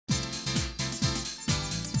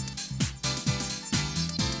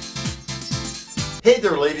Hey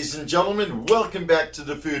there, ladies and gentlemen, welcome back to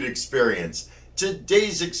the Food Experience.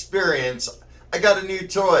 Today's experience, I got a new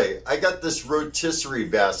toy. I got this rotisserie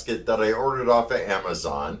basket that I ordered off of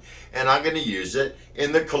Amazon, and I'm going to use it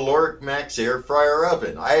in the Kalorik Maxx air fryer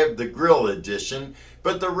oven. I have the grill edition,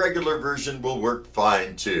 but the regular version will work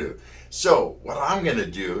fine too. So what I'm going to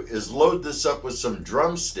do is load this up with some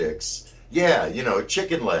drumsticks. Yeah, you know,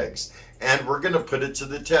 chicken legs. And we're going to put it to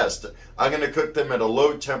the test. I'm going to cook them at a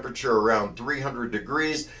low temperature around 300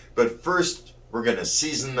 degrees, but first we're going to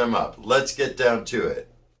season them up. Let's get down to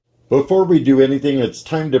it. Before we do anything, it's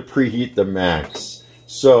time to preheat the Max.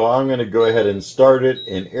 So I'm going to go ahead and start it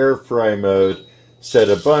in air fry mode, set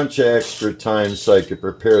a bunch of extra time so I could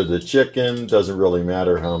prepare the chicken, doesn't really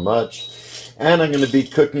matter how much. And I'm going to be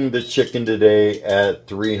cooking the chicken today at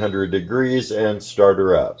 300 degrees and start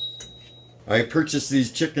her up. I purchased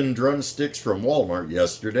these chicken drumsticks from Walmart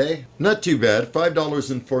yesterday. Not too bad,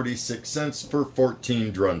 $5.46 for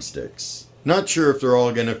 14 drumsticks. Not sure if they're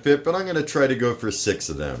all going to fit, but I'm going to try to go for 6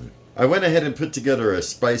 of them. I went ahead and put together a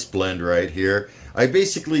spice blend right here. I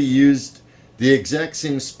basically used the exact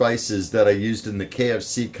same spices that I used in the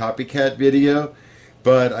KFC copycat video,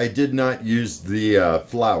 but I did not use the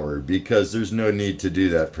flour because there's no need to do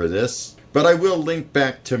that for this. But I will link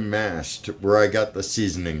back to Mashed, where I got the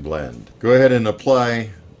seasoning blend. Go ahead and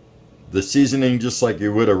apply the seasoning just like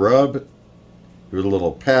you would a rub. Do a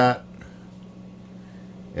little pat.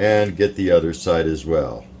 And get the other side as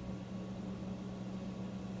well.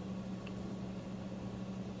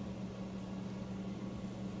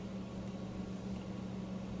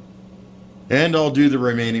 And I'll do the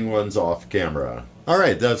remaining ones off camera.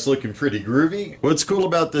 Alright, that's looking pretty groovy. What's cool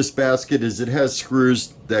about this basket is it has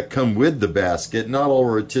screws that come with the basket. Not all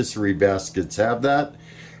rotisserie baskets have that.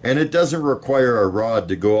 And it doesn't require a rod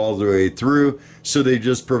to go all the way through, so they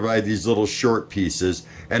just provide these little short pieces.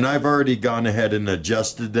 And I've already gone ahead and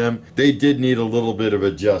adjusted them. They did need a little bit of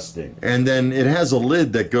adjusting. And then it has a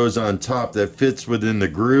lid that goes on top that fits within the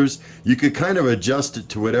grooves. You could kind of adjust it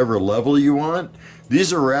to whatever level you want.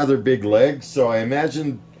 These are rather big legs, so I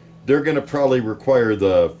imagine they're going to probably require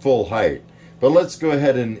the full height. But let's go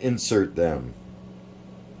ahead and insert them.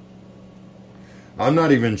 I'm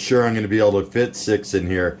not even sure I'm going to be able to fit 6 in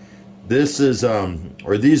here. This is,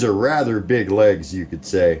 or these are rather big legs, you could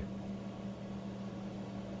say.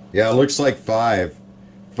 Yeah, it looks like 5.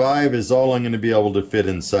 5 is all I'm going to be able to fit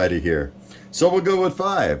inside of here. So we'll go with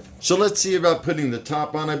 5. So let's see about putting the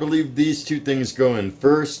top on. I believe these 2 things go in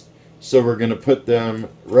first. So we're going to put them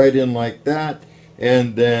right in like that.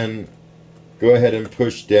 And then go ahead and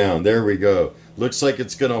push down. There we go. Looks like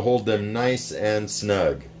it's going to hold them nice and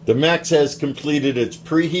snug. The Max has completed its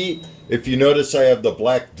preheat. If you notice, I have the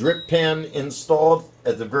black drip pan installed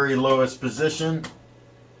at the very lowest position.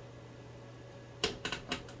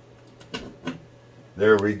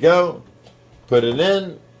 There we go. Put it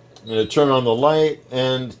in. I'm going to turn on the light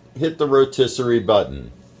and hit the rotisserie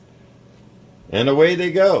button. And away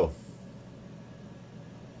they go.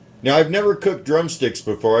 Now, I've never cooked drumsticks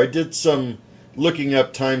before. I did some looking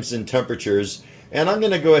up times and temperatures, and I'm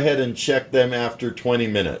going to go ahead and check them after 20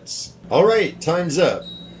 minutes. All right, time's up.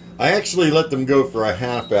 I actually let them go for a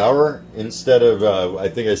half hour instead of, I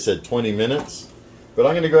think I said 20 minutes. But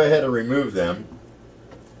I'm going to go ahead and remove them.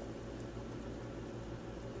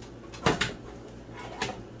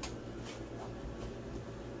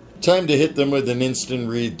 Time to hit them with an instant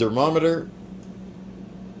read thermometer.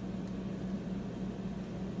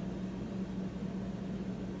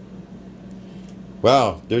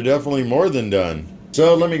 Wow, they're definitely more than done.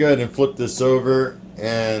 So let me go ahead and flip this over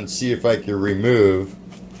and see if I can remove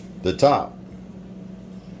the top.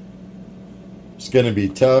 It's going to be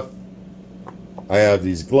tough. I have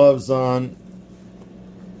these gloves on.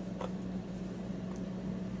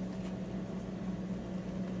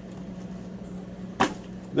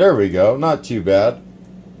 There we go, not too bad.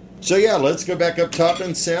 So yeah, let's go back up top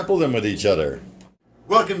and sample them with each other.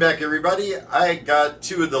 Welcome back, everybody. I got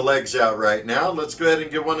 2 of the legs out right now. Let's go ahead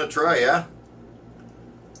and give one a try, yeah?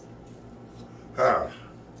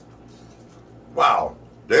 Wow,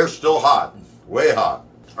 they're still hot. Way hot.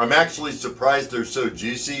 I'm actually surprised they're so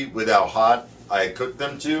juicy with how hot I cooked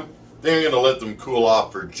them to. I think I'm going to let them cool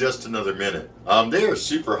off for just another minute. They are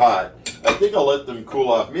super hot. I think I'll let them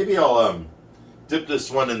cool off. Maybe I'll dip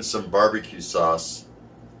this one in some barbecue sauce.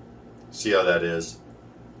 See how that is.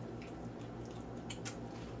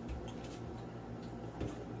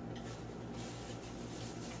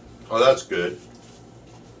 Oh, that's good.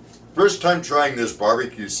 First time trying this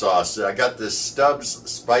barbecue sauce. I got this Stubbs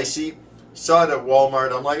Spicy. Saw it at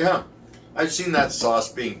Walmart. I'm like, huh, I've seen that sauce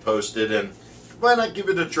being posted, and why not give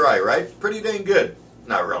it a try, right? Pretty dang good.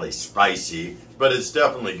 not really spicy, but it's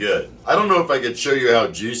definitely good. I don't know if I could show you how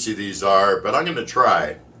juicy these are, but I'm going to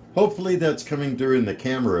try. Hopefully that's coming through in the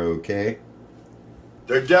camera okay.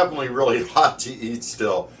 They're definitely really hot to eat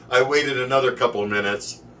still. I waited another couple of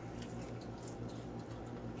minutes.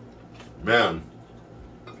 Man.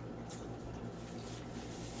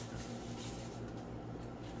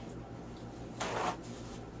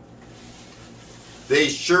 They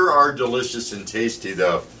sure are delicious and tasty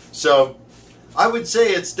though. So I would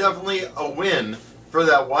say it's definitely a win for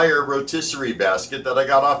that wire rotisserie basket that I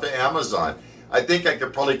got off of Amazon. I think I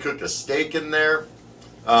could probably cook a steak in there.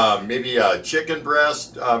 Maybe a chicken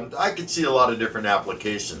breast. I could see a lot of different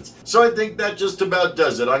applications. So I think that just about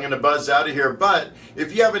does it. I'm going to buzz out of here. But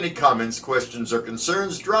if you have any comments, questions, or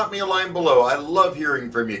concerns, drop me a line below. I love hearing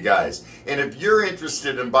from you guys. And if you're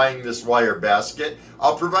interested in buying this wire basket,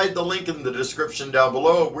 I'll provide the link in the description down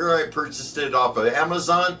below where I purchased it off of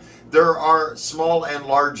Amazon. There are small and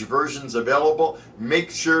large versions available. Make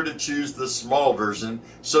sure to choose the small version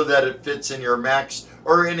so that it fits in your Maxx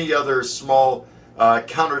or any other small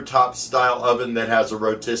countertop style oven that has a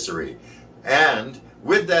rotisserie. And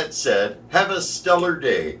with that said, have a stellar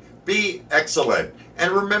day. Be excellent.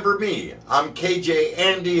 And remember me, I'm KJ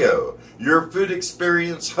Andio, your food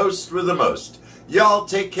experience host with the most. Y'all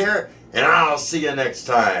take care, and I'll see you next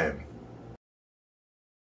time.